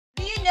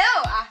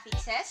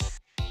affixes.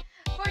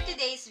 For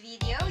today's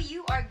video,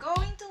 you are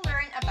going to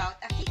learn about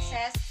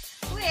affixes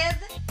with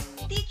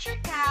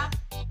TeacherCath.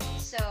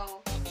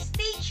 So,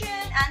 stay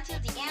tuned until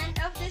the end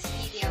of this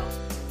video.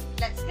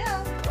 Let's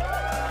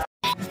go!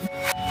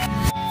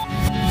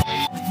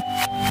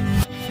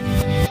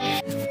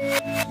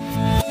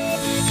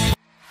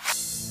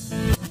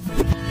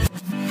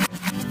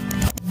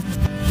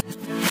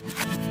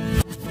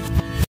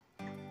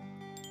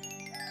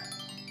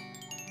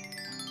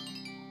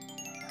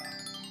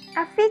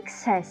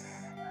 Affixes.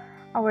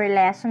 Our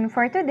lesson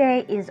for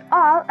today is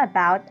all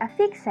about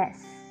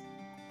affixes.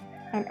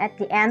 And at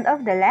the end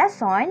of the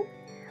lesson,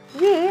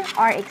 we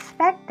are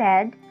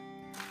expected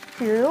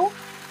to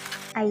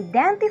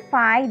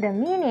identify the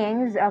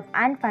meanings of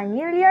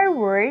unfamiliar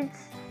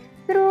words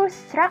through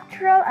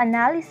structural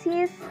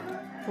analysis,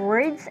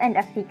 words and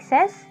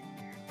affixes,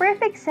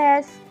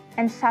 prefixes,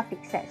 and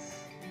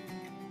suffixes.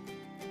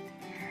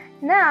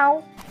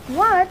 Now,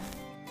 what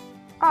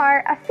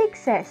are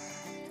affixes?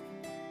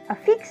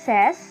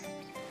 Affixes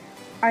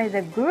are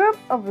the group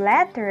of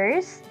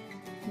letters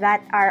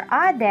that are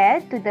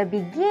added to the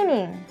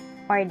beginning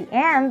or the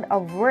end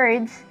of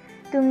words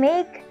to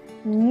make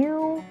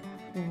new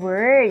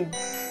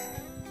words.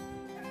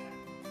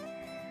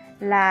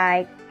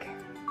 Like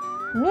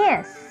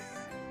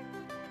miss,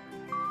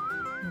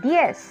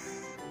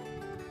 this,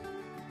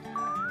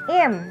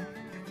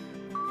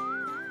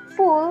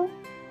 full,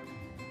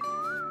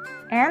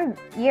 and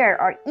ear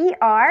or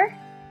er,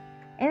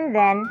 and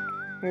then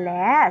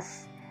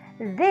less.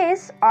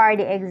 These are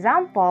the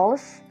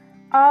examples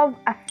of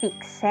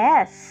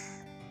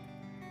affixes.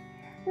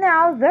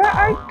 Now, there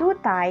are two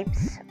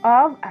types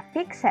of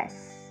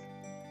affixes.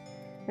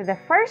 The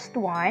first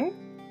one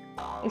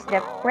is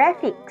the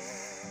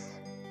prefix.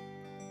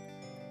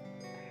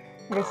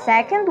 The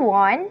second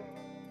one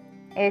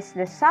is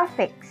the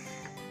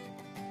suffix.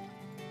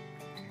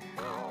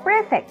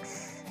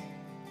 Prefix.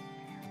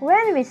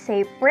 When we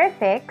say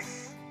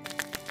prefix,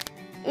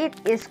 it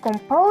is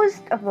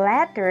composed of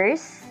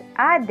letters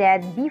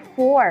added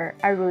before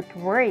a root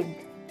word.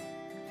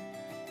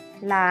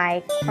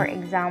 Like, for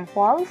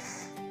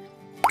examples,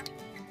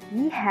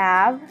 we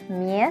have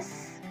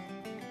miss,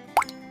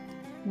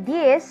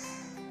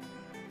 this,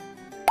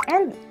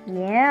 and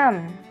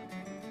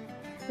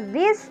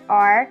These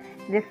are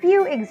the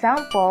few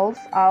examples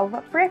of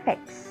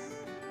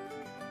prefix.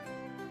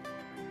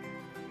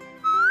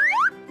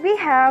 We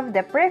have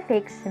the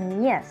prefix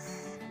miss.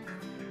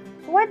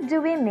 What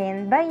do we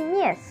mean by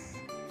miss?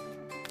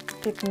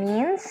 It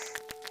means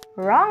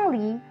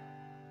wrongly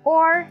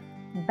or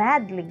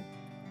badly.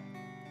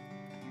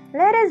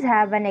 Let us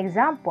have an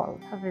example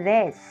of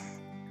this.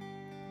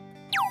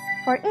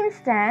 For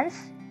instance,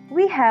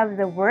 we have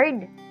the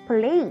word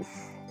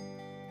place.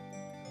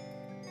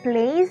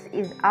 Place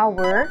is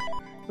our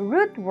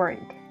root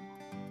word.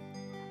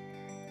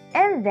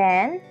 And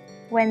then,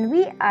 when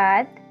we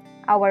add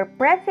our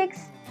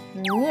prefix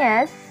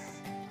miss,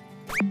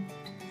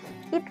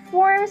 it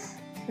forms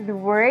the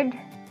word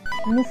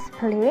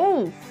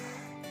misplace.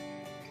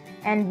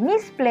 And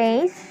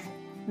misplace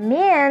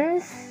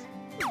means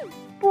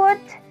put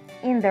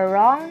in the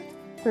wrong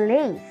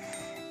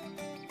place.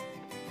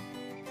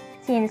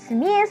 Since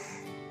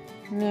miss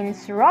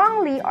means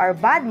wrongly or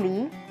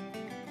badly,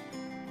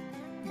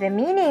 the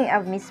meaning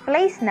of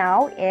misplace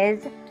now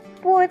is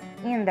put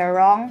in the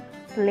wrong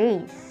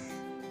place.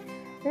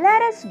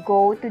 Let us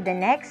go to the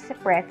next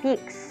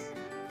prefix.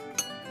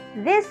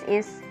 This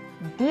is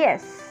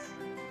this.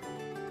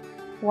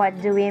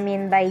 What do we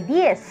mean by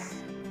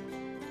this?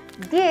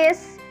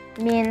 This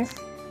means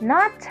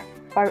not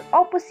or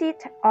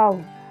opposite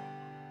of.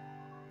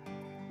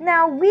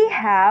 Now we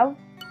have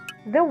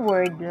the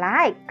word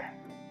like.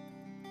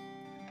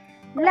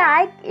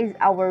 Like is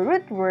our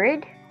root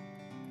word,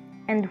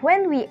 and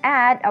when we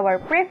add our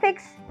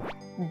prefix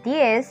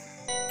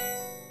this,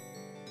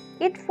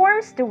 it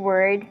forms the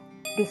word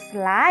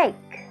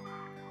dislike,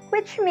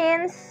 which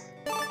means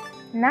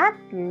not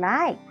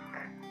like.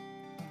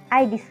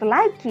 I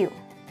dislike you.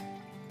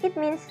 It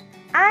means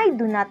I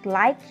do not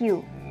like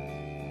you.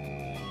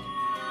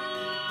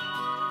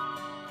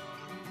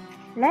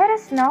 Let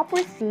us now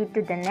proceed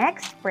to the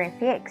next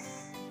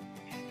prefix.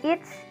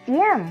 It's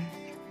im.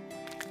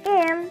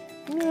 Im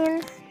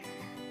means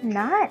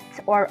not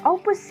or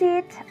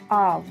opposite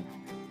of.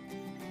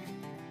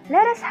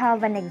 Let us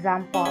have an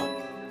example.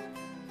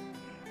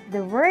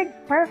 The word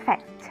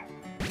perfect.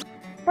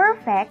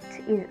 Perfect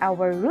is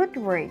our root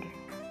word.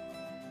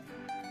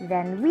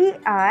 Then we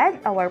add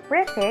our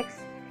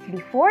prefix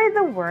before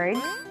the word,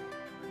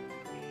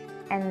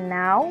 and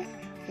now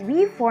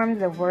we form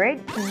the word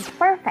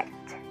imperfect,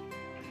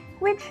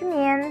 which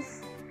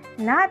means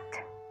not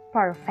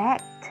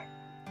perfect.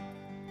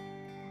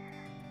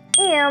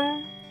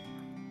 Im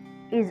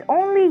is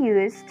only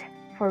used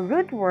for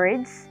root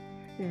words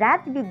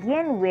that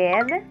begin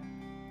with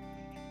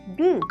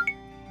B,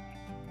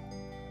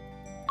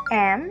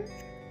 M,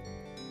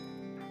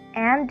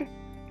 and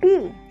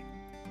P.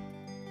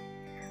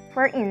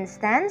 For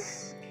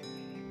instance,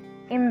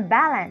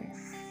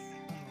 imbalance.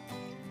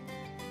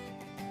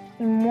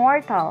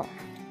 immortal,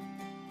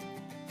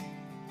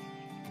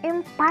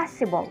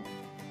 impossible.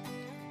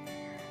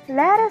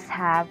 Let us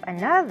have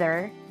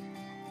another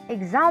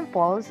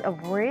examples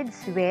of words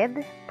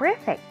with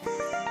prefix,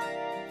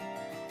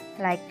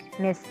 like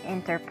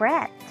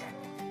misinterpret,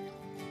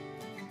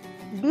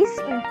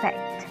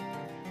 disinfect,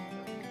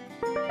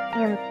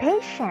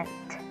 impatient.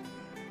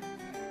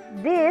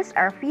 These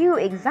are few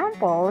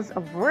examples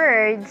of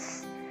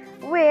words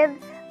with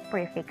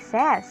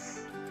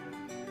prefixes.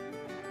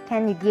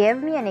 Can you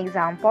give me an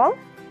example?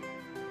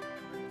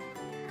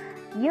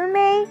 You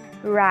may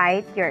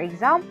write your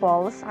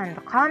examples on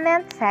the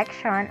comment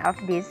section of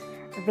this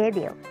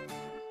video.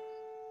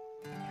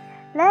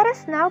 Let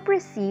us now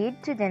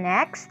proceed to the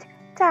next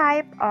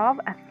type of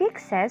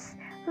affixes,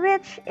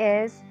 which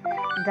is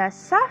the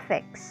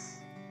suffix.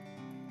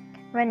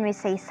 When we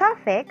say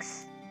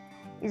suffix,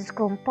 it is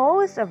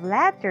composed of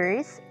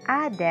letters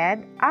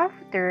added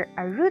after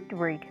a root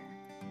word.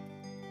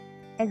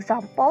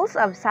 Examples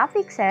of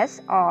suffixes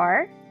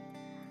are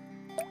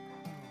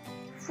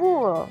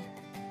full,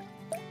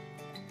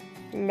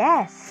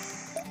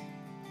 less,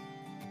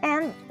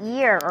 and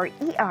ear or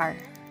er.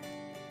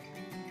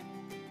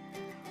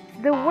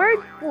 The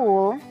word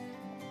full,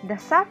 the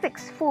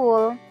suffix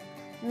full,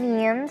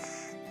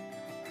 means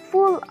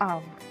full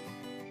of.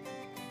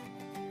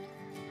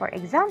 For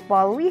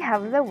example, we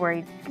have the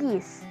word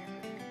peace.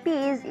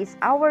 Peace is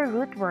our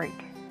root word.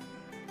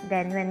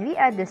 Then when we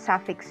add the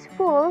suffix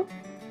full,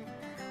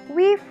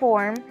 we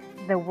form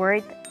the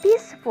word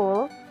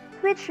peaceful,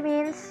 which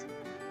means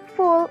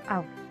full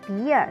of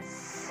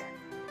peace.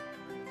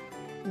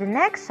 The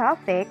next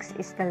suffix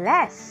is the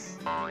less.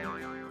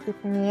 It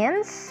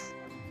means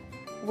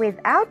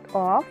without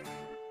of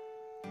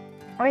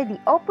or the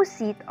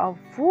opposite of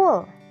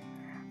full.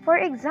 For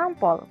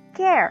example,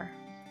 care.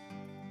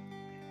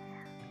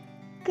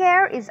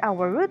 Care is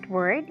our root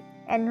word,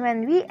 and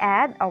when we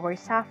add our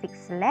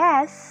suffix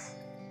less,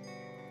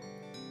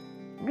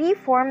 we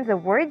form the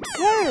word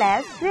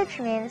careless, which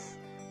means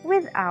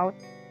without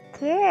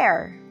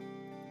care.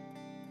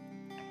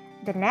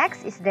 The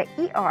next is the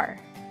er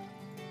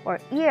or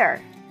ear.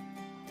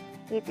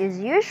 It is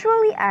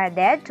usually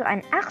added to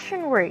an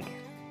action word.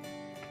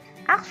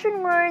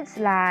 Action words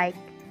like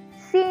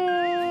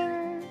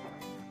sing.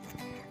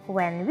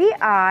 When we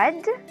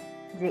add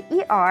the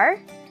er,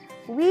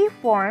 we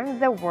form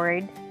the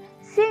word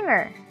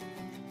singer,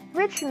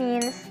 which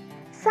means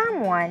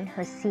someone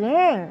who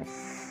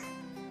sings.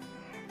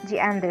 Do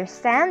you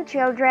understand,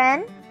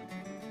 children?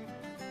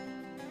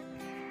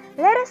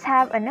 Let us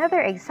have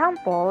another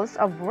examples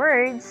of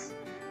words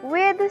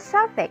with the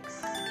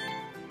suffix.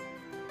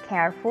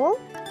 Careful,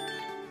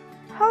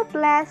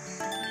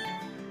 hopeless,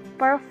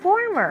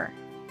 performer.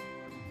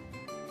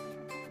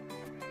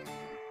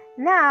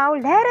 Now,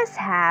 let us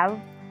have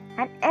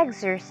an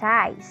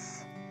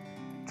exercise.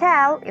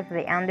 Tell if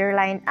the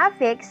underlined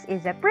affix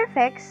is a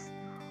prefix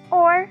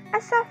or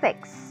a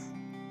suffix.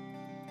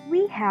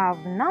 We have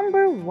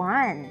number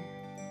 1,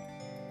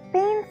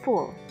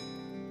 painful.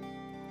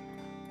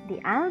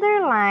 The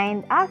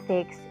underlined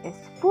affix is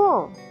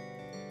full.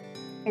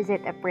 Is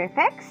it a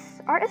prefix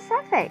or a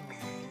suffix?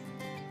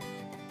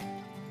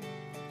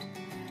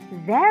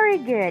 Very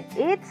good,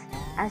 it's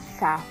a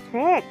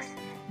suffix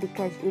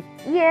because it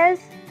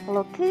is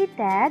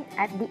located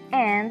at the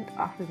end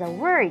of the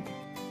word.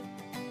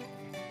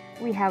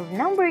 We have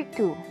number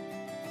 2,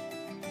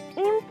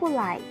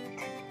 impolite.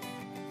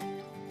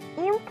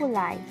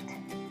 Impolite.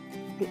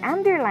 The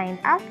underlined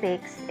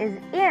affix is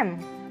im.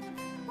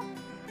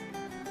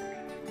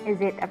 Is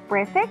it a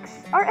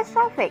prefix or a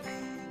suffix?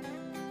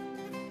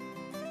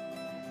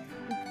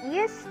 It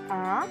is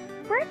a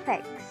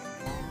prefix.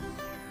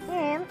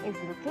 Im is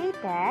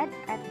located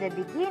at the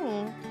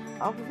beginning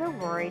of the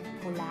word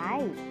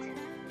polite.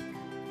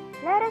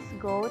 Let us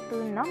go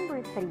to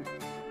number 3.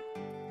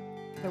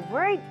 The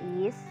word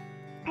is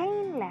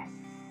painless.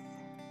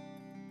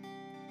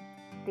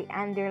 The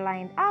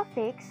underlined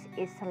affix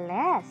is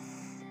less.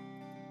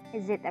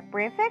 Is it a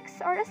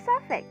prefix or a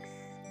suffix?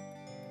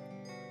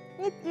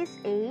 It is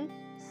a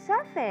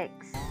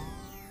suffix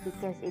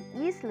because it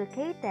is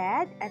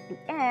located at the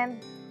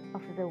end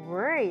of the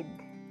word.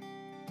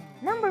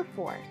 Number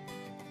 4,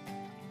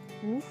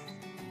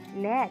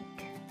 misled.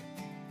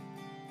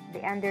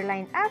 The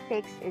underlined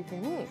affix is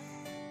mis.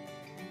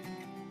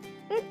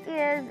 It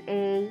is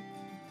a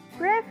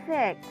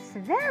prefix.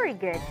 Very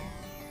good.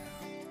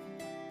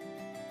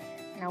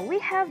 Now we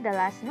have the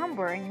last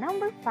number,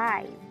 number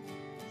 5,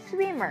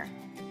 swimmer.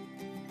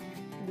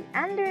 The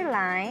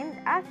underlined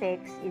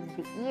affix is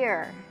the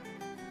ear.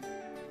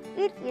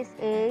 It is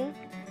a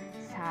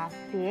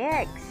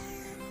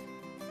suffix.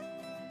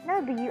 Now,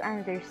 do you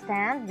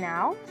understand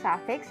now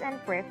suffix and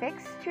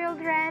prefix,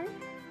 children?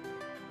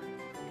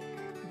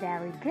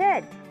 Very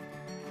good.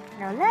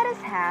 Now, let us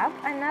have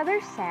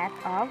another set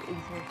of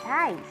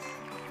exercise.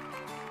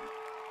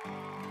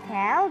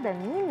 Tell the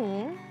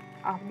meaning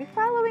of the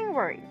following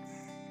words.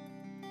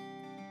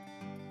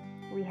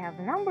 We have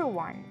number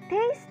 1,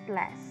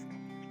 tasteless.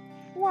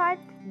 What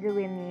do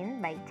we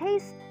mean by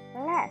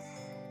tasteless?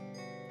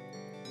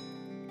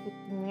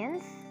 It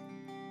means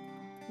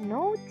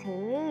no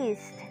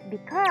taste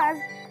because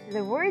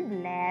the word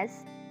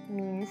less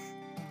means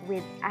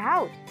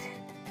without.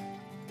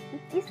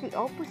 It is the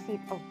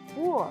opposite of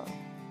full.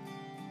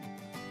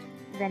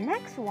 The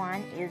next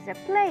one is a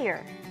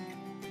player.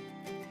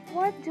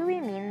 What do we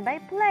mean by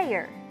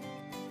player?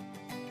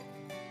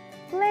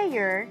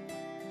 Player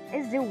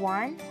is the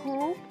one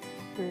who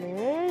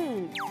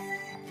plays.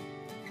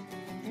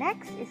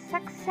 Next is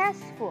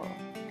successful.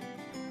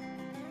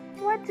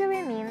 What do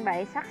we mean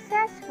by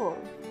successful?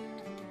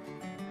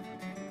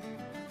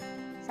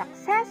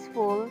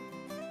 Successful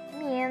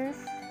means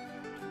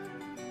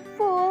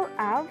full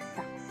of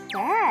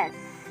success.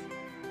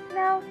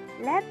 Now,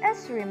 let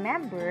us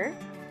remember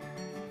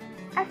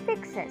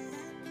affixes.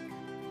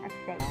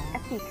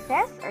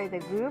 Affixes are the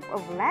group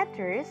of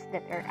letters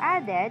that are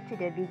added to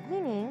the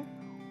beginning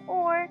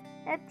or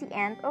at the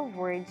end of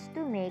words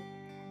to make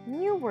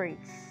new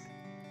words.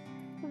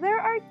 There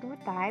are two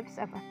types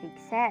of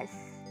affixes.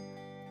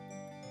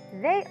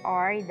 They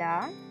are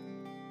the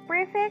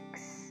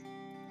prefix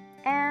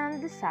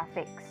and the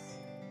suffix.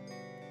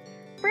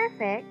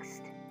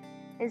 Prefix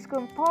is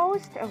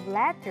composed of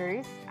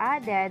letters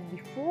added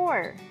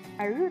before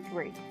a root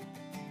word,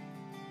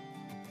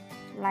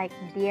 like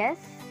this,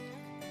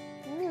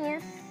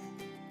 miss,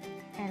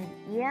 and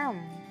yum.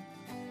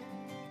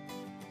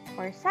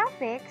 For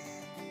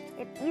suffix,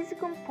 it is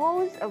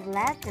composed of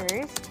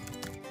letters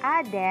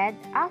added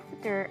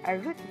after a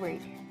root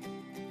word,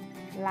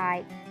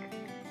 like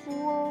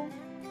full,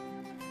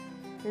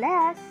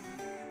 less,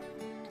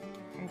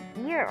 and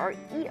ear or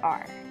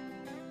er.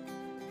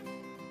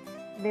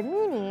 The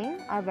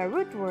meaning of a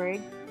root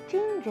word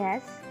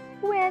changes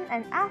when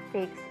an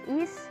affix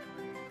is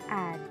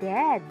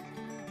added.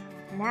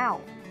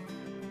 Now,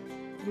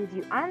 did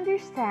you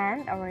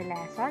understand our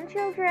lesson,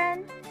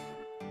 children?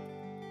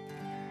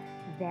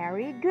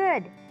 Very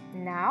good.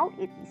 Now,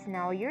 it is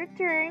now your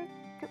turn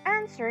to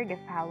answer the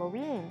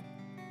following.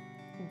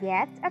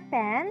 Get a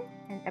pen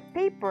and a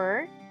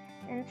paper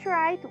and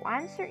try to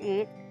answer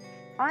it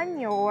on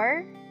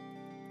your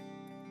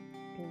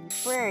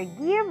paper.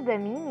 Give the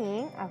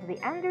meaning of the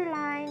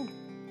underlined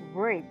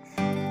words.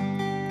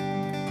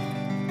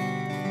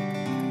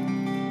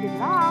 Good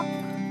luck!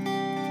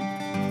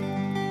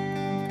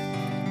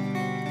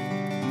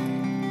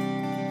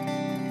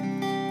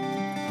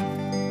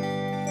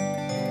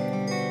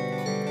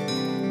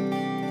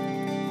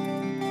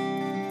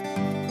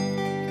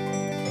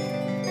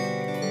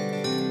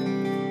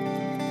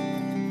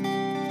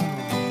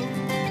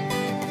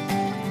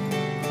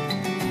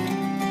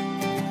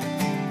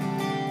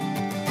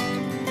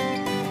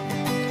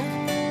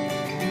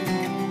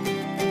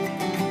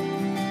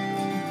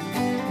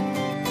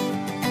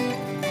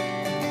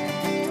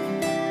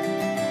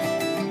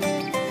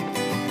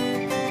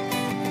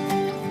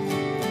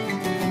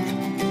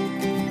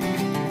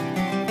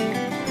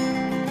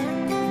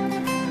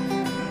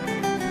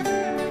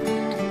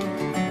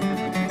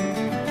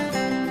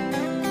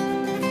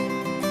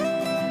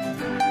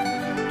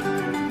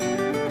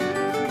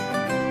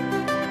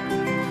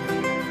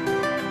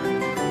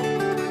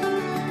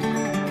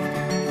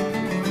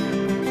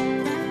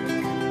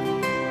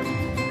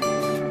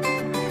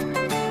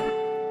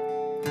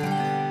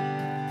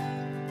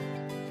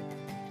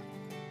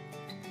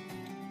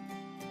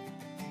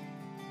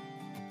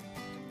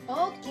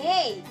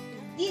 Okay,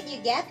 did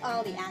you get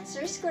all the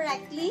answers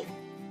correctly?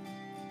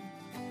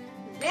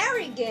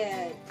 Very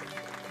good!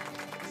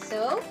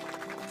 So,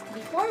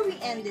 before we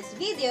end this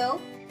video,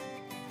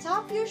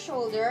 tap your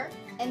shoulder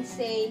and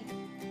say,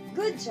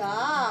 "Good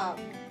job!"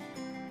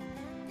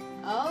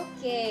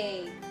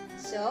 Okay,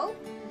 so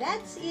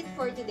that's it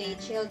for today,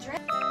 children.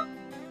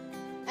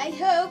 I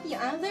hope you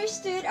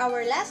understood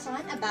our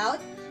lesson about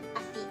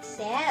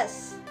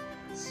affixes.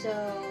 So,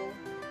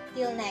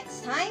 till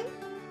next time,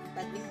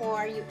 but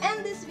before you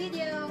end this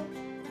video,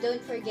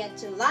 don't forget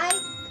to like,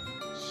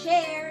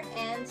 share,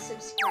 and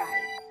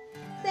subscribe.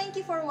 Thank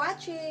you for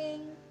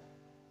watching!